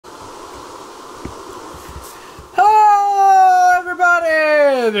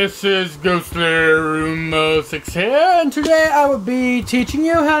Hey, this is Ghostly Room 6 here, and today I will be teaching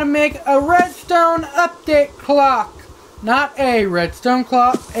you how to make a redstone update clock. Not a redstone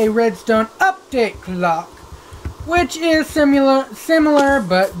clock, a redstone update clock, which is similar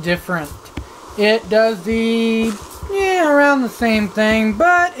but different. It does around the same thing,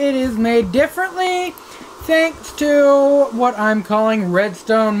 but it is made differently thanks to what I'm calling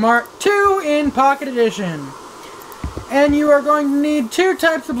Redstone Mark II in Pocket Edition. And you are going to need two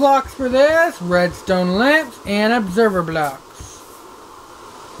types of blocks for this: redstone lamps and observer blocks.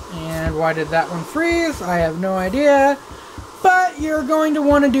 And why did that one freeze? I have no idea. But you're going to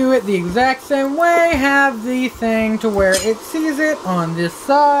want to do it the exact same way. Have the thing to where it sees it on this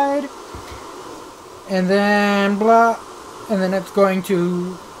side. And then and then it's going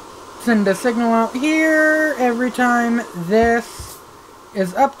to send a signal out here. Every time this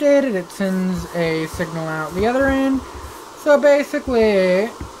is updated, it sends a signal out the other end. So basically,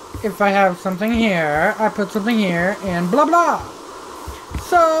 if I have something here, I put something here, and blah blah.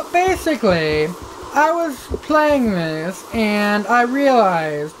 So basically, I was playing this, and I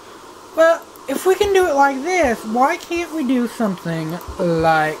realized, well, if we can do it like this, why can't we do something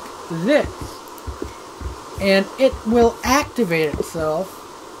like this? And it will activate itself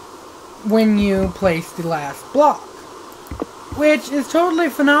when you place the last block. Which is totally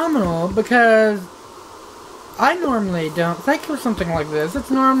phenomenal, because I normally don't think of something like this.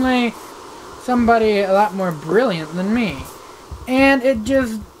 It's normally somebody a lot more brilliant than me. And it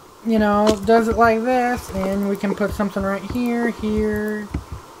just, does it like this, and we can put something right here, here,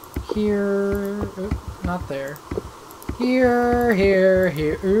 oops, not there. Here, here,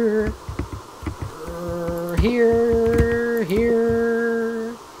 here,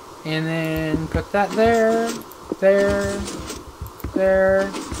 and then put that there, there, there,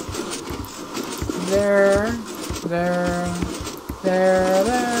 there, there.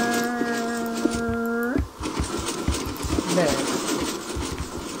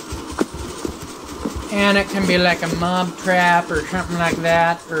 And it can be like a mob trap or something like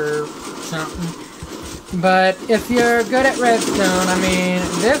that, or something. But if you're good at redstone,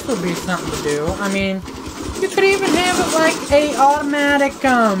 this would be something to do. You could even have it like a automatic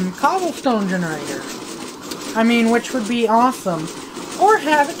cobblestone generator. Which would be awesome. Or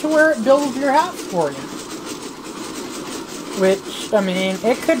have it to where it builds your house for you. Which,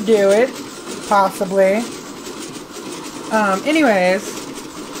 it could do it, possibly. Anyways,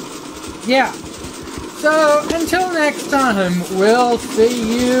 yeah. So, until next time, we'll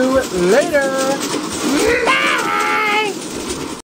see you later.